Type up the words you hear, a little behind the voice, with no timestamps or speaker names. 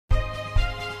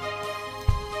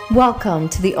Welcome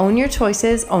to the Own Your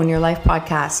Choices, Own Your Life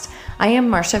podcast. I am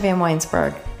Marsha Van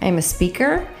Weinsberg. I am a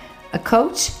speaker, a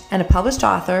coach, and a published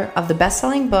author of the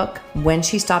best-selling book, When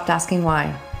She Stopped Asking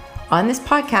Why. On this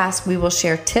podcast, we will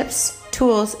share tips,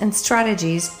 tools, and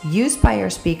strategies used by our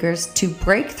speakers to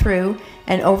break through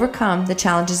and overcome the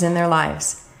challenges in their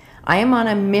lives. I am on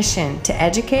a mission to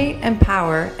educate,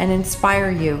 empower, and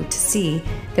inspire you to see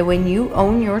that when you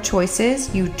own your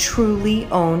choices, you truly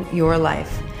own your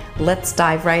life. Let's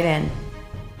dive right in.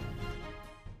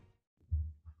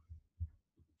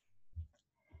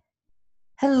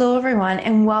 Hello, everyone,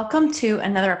 and welcome to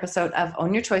another episode of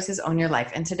Own Your Choices, Own Your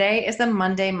Life. And today is the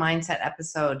Monday Mindset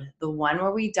episode, the one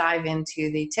where we dive into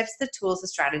the tips, the tools, the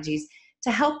strategies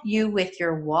to help you with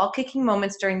your wall-kicking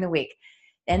moments during the week.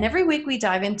 And every week we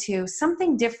dive into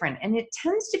something different, and it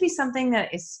tends to be something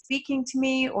that is speaking to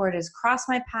me, or it has crossed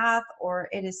my path, or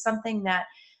it is something that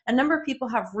a number of people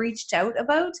have reached out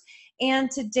about.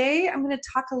 And today I'm going to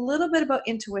talk a little bit about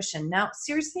intuition. Now,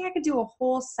 seriously, I could do a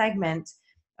whole segment,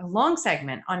 a long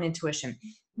segment on intuition,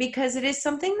 because it is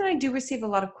something that I do receive a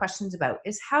lot of questions about,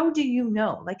 is how do you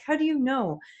know? Like, how do you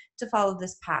know to follow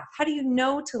this path? How do you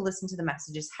know to listen to the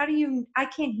messages? I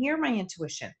can't hear my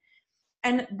intuition.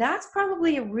 And that's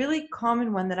probably a really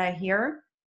common one that I hear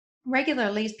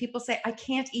regularly, is people say, I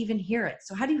can't even hear it.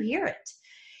 So how do you hear it?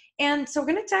 And so we're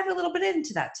going to dive a little bit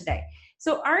into that today.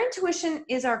 So our intuition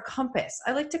is our compass.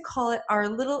 I like to call it our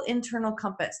little internal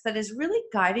compass that is really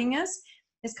guiding us.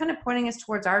 It's kind of pointing us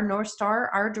towards our North Star,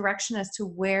 our direction as to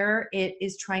where it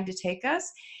is trying to take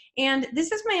us. And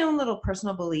this is my own little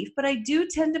personal belief, but I do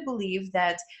tend to believe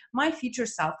that my future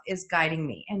self is guiding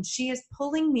me, and she is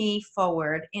pulling me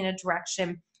forward in a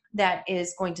direction that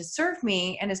is going to serve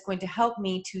me and is going to help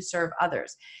me to serve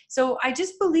others. So I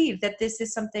just believe that this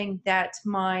is something that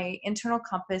my internal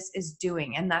compass is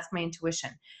doing, and that's my intuition.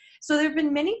 So there have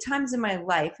been many times in my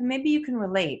life, and maybe you can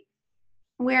relate,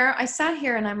 where I sat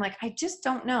here and I'm like, I just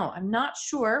don't know. I'm not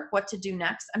sure what to do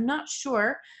next. I'm not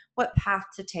sure what path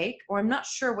to take, or I'm not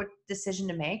sure what decision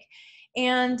to make.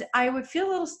 And I would feel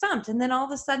a little stumped. And then all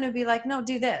of a sudden it would be like, no,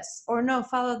 do this, or no,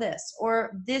 follow this,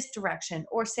 or this direction,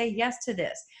 or say yes to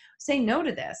this, say no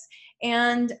to this.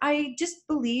 And I just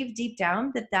believe deep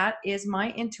down that that is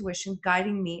my intuition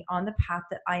guiding me on the path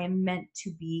that I am meant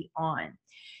to be on.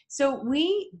 So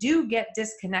we do get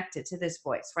disconnected to this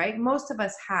voice, right? Most of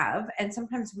us have, and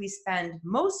sometimes we spend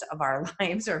most of our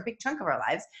lives, or a big chunk of our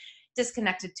lives,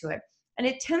 disconnected to it. And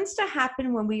it tends to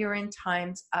happen when we are in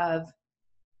times of,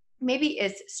 maybe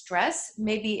it's stress,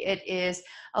 maybe it is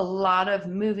a lot of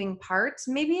moving parts,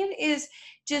 maybe it is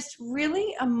just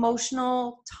really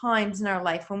emotional times in our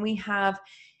life when we have,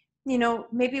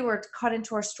 maybe we're caught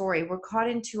into our story, we're caught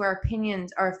into our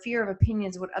opinions, our fear of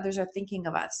opinions, what others are thinking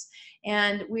of us,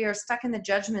 and we are stuck in the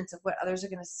judgments of what others are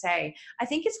going to say. I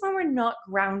think it's when we're not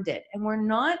grounded and we're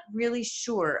not really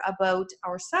sure about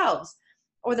ourselves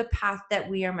or the path that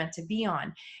we are meant to be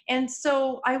on. And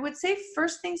so I would say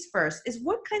first things first is,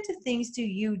 what kinds of things do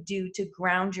you do to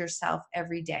ground yourself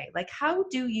every day? Like, how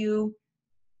do you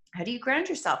ground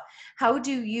yourself? How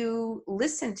do you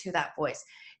listen to that voice?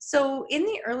 So in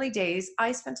the early days,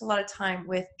 I spent a lot of time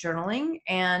with journaling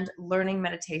and learning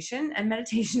meditation. And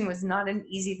meditation was not an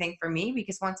easy thing for me,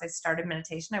 because once I started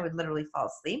meditation, I would literally fall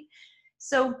asleep.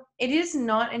 So it is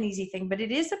not an easy thing, but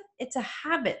it's a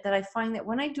habit that I find that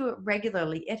when I do it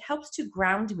regularly, it helps to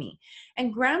ground me.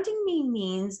 And grounding me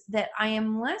means that I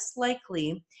am less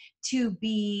likely to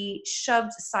be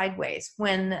shoved sideways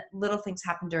when little things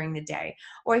happen during the day,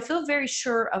 or I feel very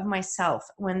sure of myself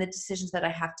when the decisions that I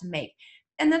have to make.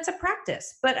 And that's a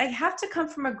practice, but I have to come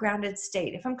from a grounded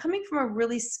state. If I'm coming from a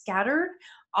really scattered,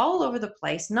 all over the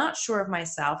place, not sure of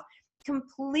myself,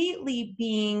 completely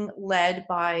being led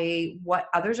by what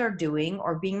others are doing,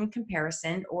 or being in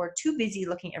comparison, or too busy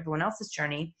looking at everyone else's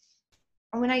journey,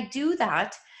 and when I do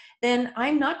that, then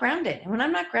I'm not grounded. And when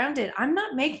I'm not grounded, I'm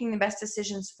not making the best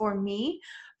decisions for me,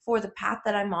 for the path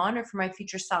that I'm on, or for my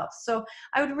future self. So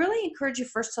I would really encourage you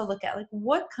first to look at, like,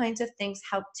 what kinds of things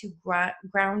help to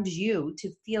ground you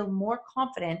to feel more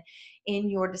confident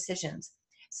in your decisions.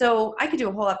 So I could do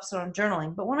a whole episode on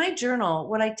journaling, but when I journal,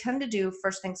 what I tend to do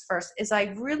first things first is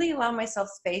I really allow myself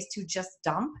space to just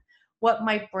dump what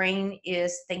my brain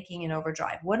is thinking in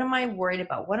overdrive. What am I worried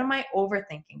about? What am I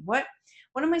overthinking? What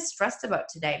am I stressed about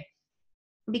today?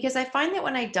 Because I find that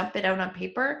when I dump it out on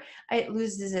paper, it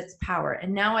loses its power.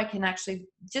 And now I can actually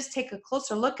just take a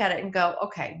closer look at it and go,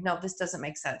 okay, no, this doesn't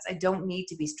make sense. I don't need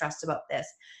to be stressed about this.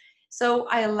 So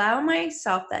I allow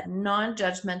myself that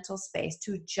non-judgmental space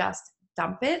to just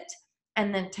dump it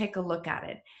and then take a look at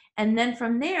it. And then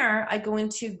from there, I go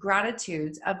into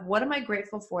gratitudes of what am I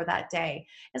grateful for that day.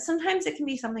 And sometimes it can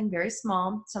be something very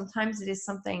small. Sometimes it is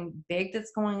something big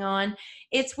that's going on.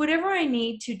 It's whatever I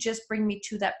need to just bring me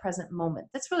to that present moment.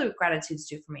 That's really what gratitudes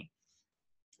do for me.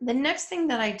 The next thing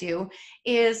that I do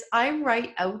is I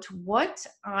write out what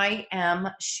I am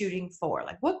shooting for.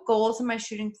 Like, what goals am I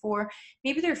shooting for?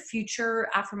 Maybe they're future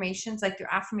affirmations, like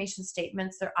their affirmation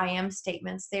statements, their I am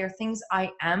statements. They are things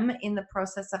I am in the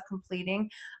process of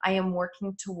completing, I am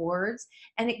working towards.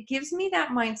 And it gives me that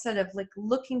mindset of like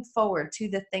looking forward to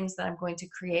the things that I'm going to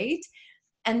create.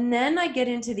 And then I get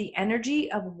into the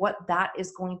energy of what that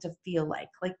is going to feel like.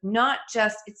 Like, not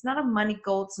just, it's not a money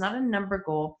goal, it's not a number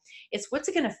goal. It's what's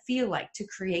it going to feel like to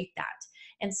create that.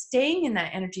 And staying in that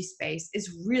energy space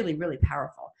is really, really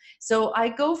powerful. So I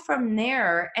go from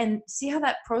there and see how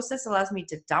that process allows me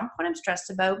to dump what I'm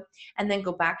stressed about and then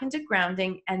go back into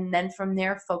grounding. And then from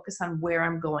there, focus on where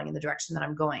I'm going in the direction that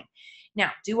I'm going.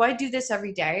 Now, do I do this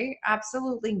every day?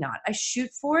 Absolutely not. I shoot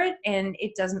for it and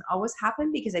it doesn't always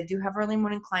happen because I do have early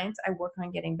morning clients. I work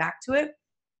on getting back to it.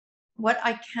 What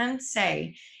I can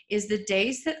say is the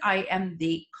days that I am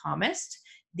the calmest,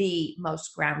 the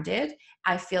most grounded,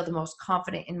 I feel the most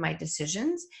confident in my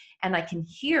decisions, and I can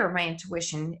hear my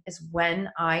intuition is when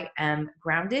I am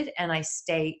grounded and I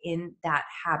stay in that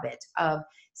habit of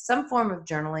some form of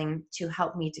journaling to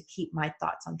help me to keep my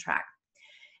thoughts on track.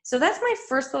 So that's my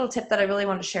first little tip that I really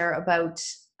want to share about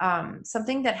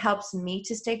something that helps me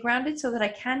to stay grounded so that I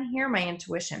can hear my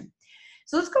intuition.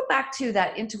 So let's go back to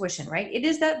that intuition, right? It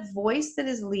is that voice that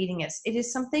is leading us. It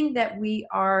is something that we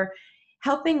are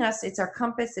helping us. It's our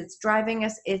compass. It's driving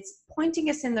us. It's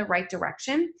pointing us in the right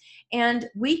direction. And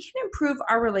we can improve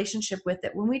our relationship with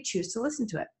it when we choose to listen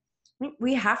to it.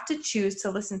 We have to choose to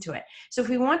listen to it. So if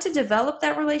we want to develop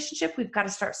that relationship, we've got to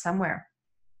start somewhere.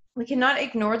 We cannot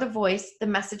ignore the voice, the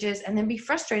messages, and then be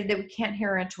frustrated that we can't hear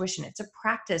our intuition. It's a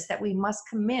practice that we must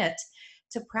commit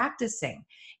to practicing.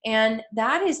 And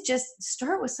that is just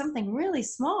start with something really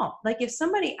small. Like if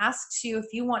somebody asks you if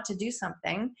you want to do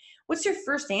something, what's your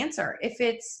first answer? If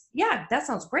it's, yeah, that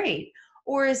sounds great.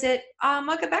 Or is it, I'll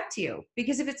get back to you?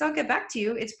 Because if it's, I'll get back to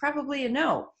you, it's probably a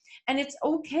no. And it's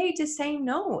okay to say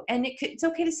no. And it's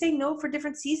okay to say no for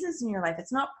different seasons in your life.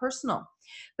 It's not personal.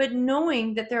 But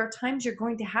knowing that there are times you're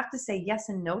going to have to say yes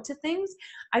and no to things.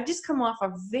 I've just come off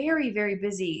a very, very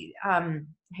busy, I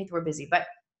hate the word busy, but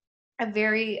a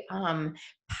very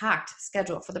packed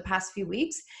schedule for the past few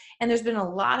weeks. And there's been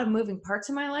a lot of moving parts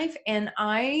in my life. And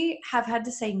I have had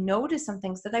to say no to some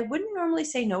things that I wouldn't normally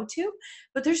say no to,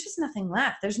 but there's just nothing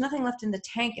left. There's nothing left in the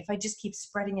tank if I just keep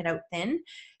spreading it out thin.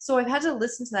 So I've had to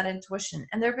listen to that intuition.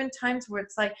 And there have been times where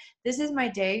it's like, this is my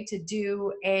day to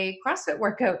do a CrossFit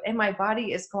workout. And my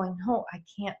body is going, no, I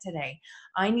can't today.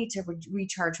 I need to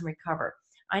recharge and recover.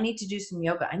 I need to do some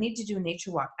yoga. I need to do a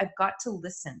nature walk. I've got to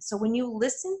listen. So when you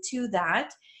listen to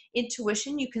that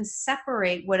intuition, you can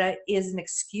separate what is an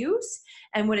excuse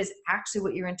and what is actually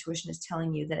what your intuition is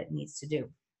telling you that it needs to do.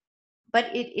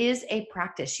 But it is a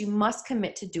practice. You must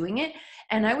commit to doing it.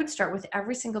 And I would start with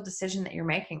every single decision that you're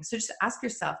making. So just ask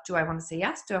yourself, do I want to say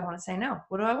yes? Do I want to say no?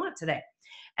 What do I want today?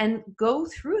 And go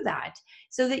through that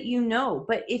so that you know.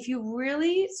 But if you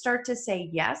really start to say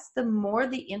yes, the more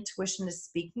the intuition is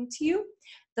speaking to you,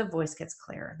 the voice gets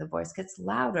clearer, the voice gets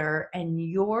louder, and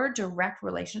your direct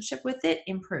relationship with it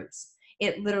improves.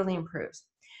 It literally improves.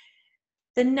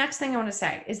 The next thing I want to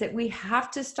say is that we have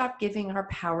to stop giving our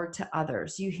power to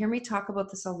others. You hear me talk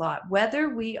about this a lot.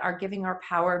 Whether we are giving our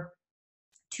power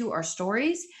to our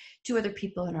stories, to other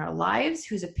people in our lives,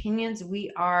 whose opinions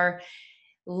we are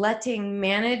letting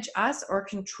manage us or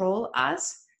control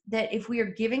us, that if we are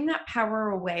giving that power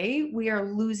away, we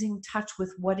are losing touch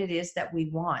with what it is that we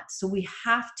want. So we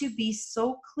have to be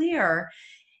so clear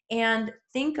and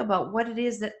think about what it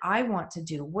is that I want to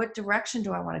do. What direction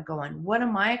do I want to go in? What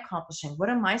am I accomplishing? What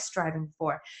am I striving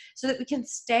for? So that we can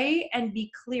stay and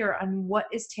be clear on what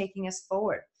is taking us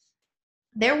forward.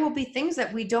 There will be things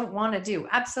that we don't want to do.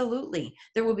 Absolutely.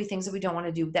 There will be things that we don't want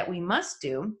to do that we must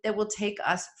do that will take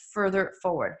us further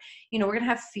forward. You know, we're going to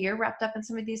have fear wrapped up in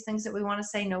some of these things that we want to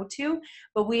say no to,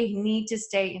 but we need to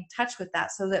stay in touch with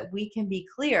that so that we can be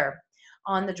clear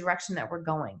on the direction that we're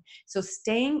going. So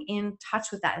staying in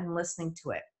touch with that and listening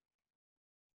to it.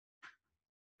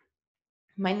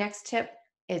 My next tip,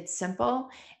 it's simple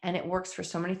and it works for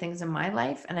so many things in my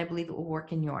life, and I believe it will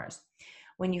work in yours.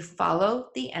 When you follow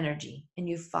the energy and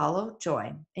you follow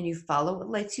joy and you follow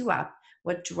what lights you up,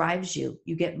 what drives you,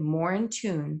 you get more in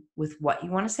tune with what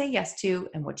you want to say yes to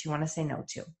and what you want to say no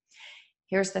to.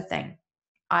 Here's the thing.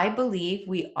 I believe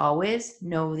we always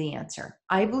know the answer.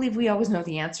 I believe we always know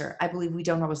the answer. I believe we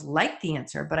don't always like the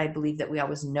answer, but I believe that we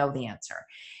always know the answer.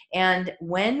 And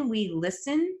when we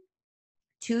listen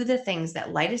to the things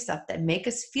that light us up, that make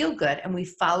us feel good, and we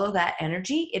follow that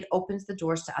energy, it opens the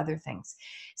doors to other things.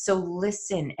 So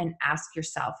listen and ask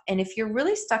yourself. And if you're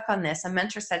really stuck on this, a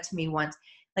mentor said to me once,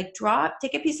 like,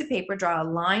 take a piece of paper, draw a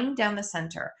line down the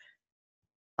center.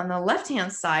 On the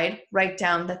left-hand side, write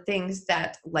down the things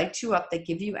that light you up, that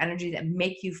give you energy, that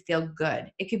make you feel good.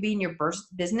 It could be in your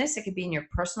business, it could be in your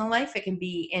personal life, it can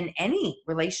be in any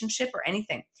relationship or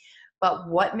anything. But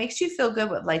what makes you feel good,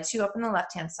 what lights you up on the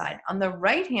left-hand side. On the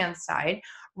right-hand side,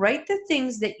 write the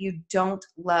things that you don't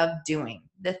love doing,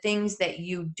 the things that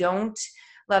you don't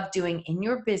love doing in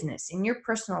your business, in your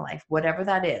personal life, whatever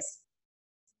that is.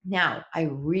 Now, I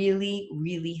really,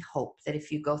 really hope that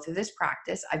if you go through this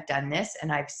practice, I've done this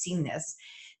and I've seen this,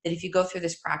 that if you go through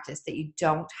this practice, that you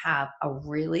don't have a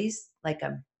really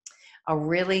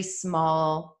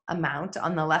small amount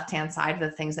on the left-hand side of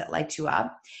the things that light you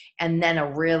up, and then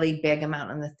a really big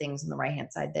amount on the things on the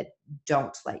right-hand side that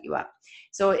don't light you up.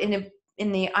 So in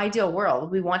the ideal world,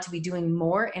 we want to be doing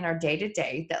more in our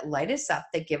day-to-day that light us up,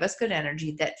 that give us good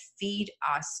energy, that feed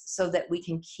us so that we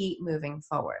can keep moving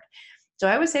forward. So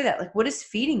I would say that, like, what is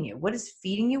feeding you? What is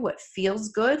feeding you? What feels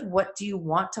good? What do you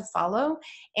want to follow?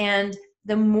 And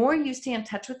the more you stay in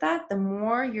touch with that, the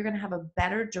more you're going to have a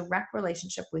better direct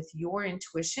relationship with your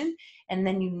intuition. And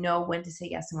then you know when to say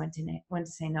yes and when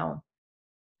to say no.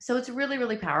 So it's really,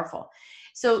 really powerful.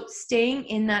 So staying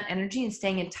in that energy and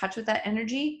staying in touch with that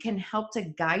energy can help to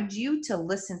guide you to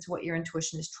listen to what your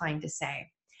intuition is trying to say.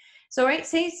 So, right,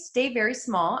 stay very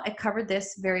small. I covered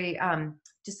this very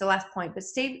just the last point, but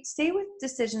stay with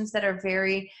decisions that are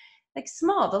very, like,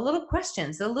 small, the little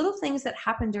questions, the little things that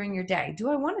happen during your day. Do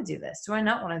I want to do this? Do I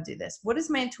not want to do this? What is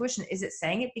my intuition? Is it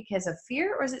saying it because of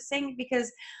fear, or is it saying it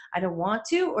because I don't want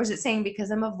to, or is it saying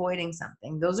because I'm avoiding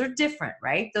something? Those are different,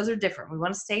 right? Those are different. We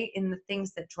want to stay in the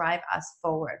things that drive us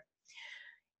forward.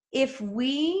 If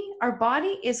our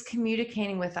body is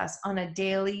communicating with us on a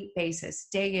daily basis,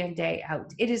 day in, day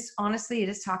out, it is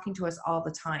talking to us all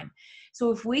the time.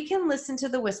 So if we can listen to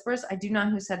the whispers, I do not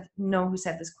know who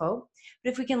said this quote,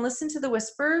 but if we can listen to the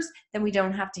whispers, then we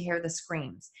don't have to hear the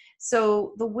screams.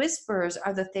 So the whispers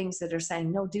are the things that are saying,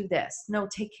 no, do this. No,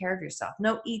 take care of yourself.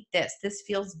 No, eat this. This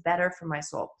feels better for my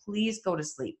soul. Please go to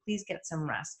sleep. Please get some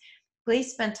rest.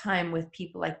 Please spend time with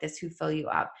people like this who fill you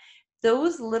up.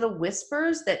 Those little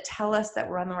whispers that tell us that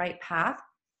we're on the right path,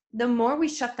 the more we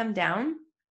shut them down,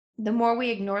 the more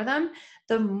we ignore them,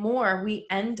 the more we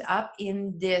end up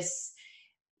in this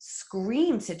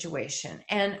scream situation.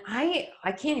 And I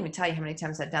can't even tell you how many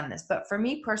times I've done this, but for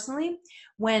me personally,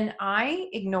 when I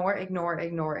ignore,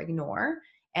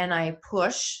 and I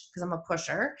push, because I'm a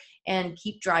pusher, and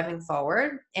keep driving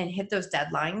forward and hit those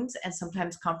deadlines, and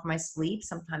sometimes compromise sleep,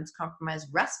 sometimes compromise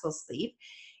restful sleep,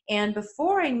 and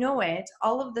before I know it,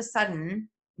 all of a sudden,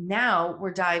 now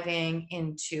we're diving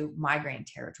into migraine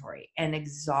territory and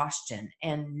exhaustion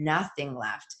and nothing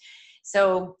left.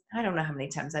 So I don't know how many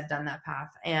times I've done that path,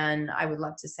 and I would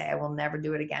love to say I will never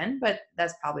do it again, but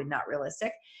that's probably not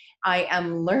realistic. I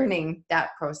am learning that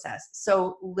process.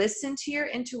 So listen to your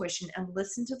intuition and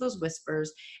listen to those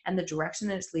whispers and the direction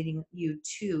that it's leading you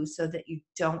to, so that you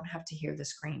don't have to hear the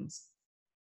screams.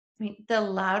 I mean,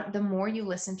 the more you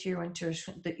listen to your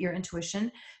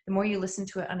intuition, the more you listen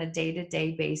to it on a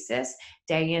day-to-day basis,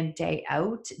 day in, day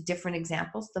out, different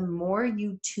examples, the more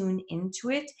you tune into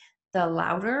it, the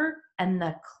louder and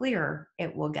the clearer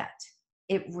it will get.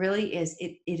 It really is.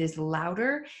 It is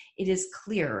louder, it is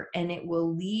clearer, and it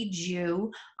will lead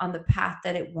you on the path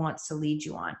that it wants to lead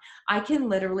you on. I can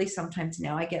literally sometimes,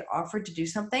 now I get offered to do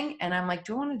something and I'm like,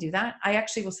 do I want to do that? I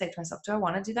actually will say to myself, do I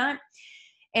want to do that?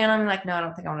 And I'm like, no, I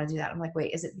don't think I want to do that. I'm like,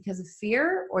 wait, is it because of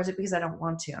fear, or is it because I don't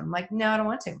want to? I'm like, no, I don't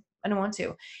want to. I don't want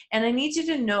to. And I need you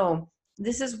to know,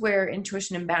 this is where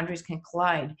intuition and boundaries can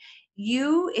collide.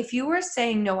 If you were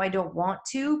saying, no, I don't want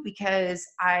to because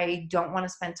I don't want to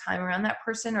spend time around that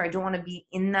person, or I don't want to be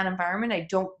in that environment, I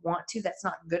don't want to, that's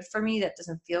not good for me, that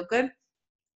doesn't feel good.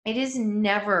 It is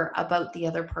never about the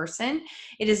other person.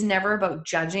 It is never about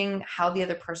judging how the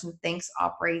other person thinks,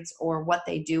 operates, or what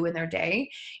they do in their day.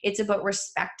 It's about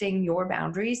respecting your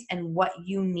boundaries and what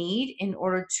you need in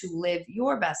order to live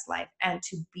your best life and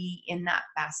to be in that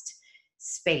best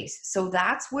space. So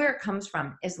that's where it comes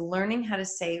from, is learning how to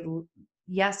say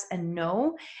yes and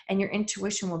no, and your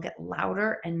intuition will get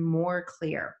louder and more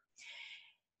clear.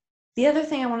 The other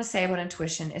thing I want to say about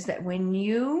intuition is that when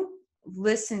you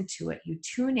listen to it, you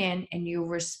tune in and you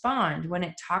respond when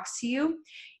it talks to you,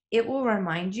 it will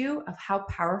remind you of how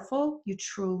powerful you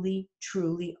truly,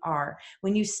 truly are.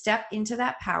 When you step into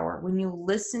that power, when you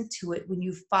listen to it, when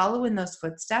you follow in those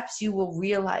footsteps, you will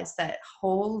realize that,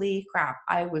 holy crap,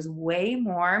 I was way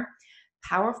more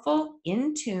powerful,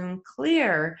 in tune,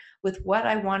 clear with what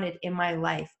I wanted in my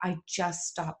life. I just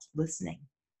stopped listening.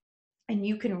 And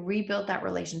you can rebuild that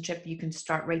relationship. You can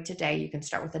start right today. You can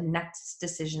start with the next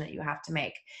decision that you have to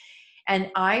make.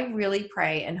 And I really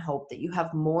pray and hope that you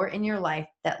have more in your life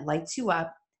that lights you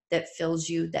up, that fills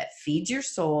you, that feeds your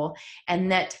soul,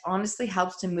 and that honestly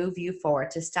helps to move you forward,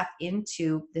 to step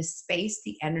into the space,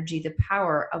 the energy, the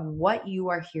power of what you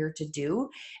are here to do,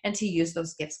 and to use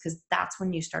those gifts, because that's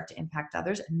when you start to impact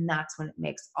others, and that's when it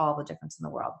makes all the difference in the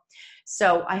world.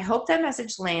 So I hope that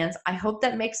message lands. I hope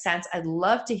that makes sense. I'd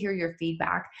love to hear your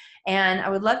feedback, and I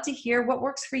would love to hear what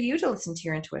works for you to listen to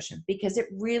your intuition, because it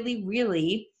really,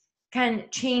 really can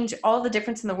change all the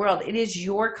difference in the world. It is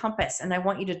your compass, and I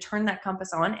want you to turn that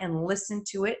compass on and listen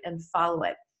to it and follow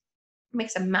it. It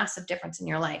makes a massive difference in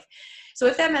your life. So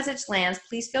if that message lands,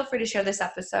 please feel free to share this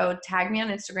episode. Tag me on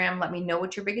Instagram. Let me know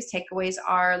what your biggest takeaways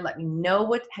are. Let me know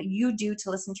what you do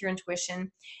to listen to your intuition.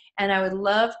 And I would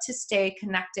love to stay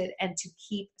connected and to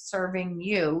keep serving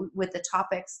you with the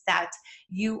topics that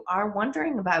you are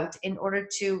wondering about in order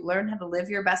to learn how to live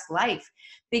your best life.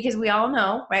 Because we all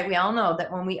know, right? We all know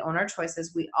that when we own our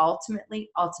choices, we ultimately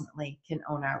can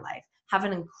own our life. Have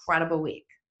an incredible week.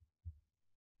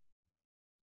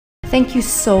 Thank you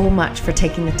so much for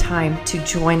taking the time to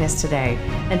join us today.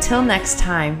 Until next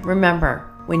time, remember,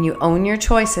 when you own your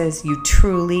choices, you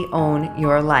truly own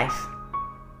your life.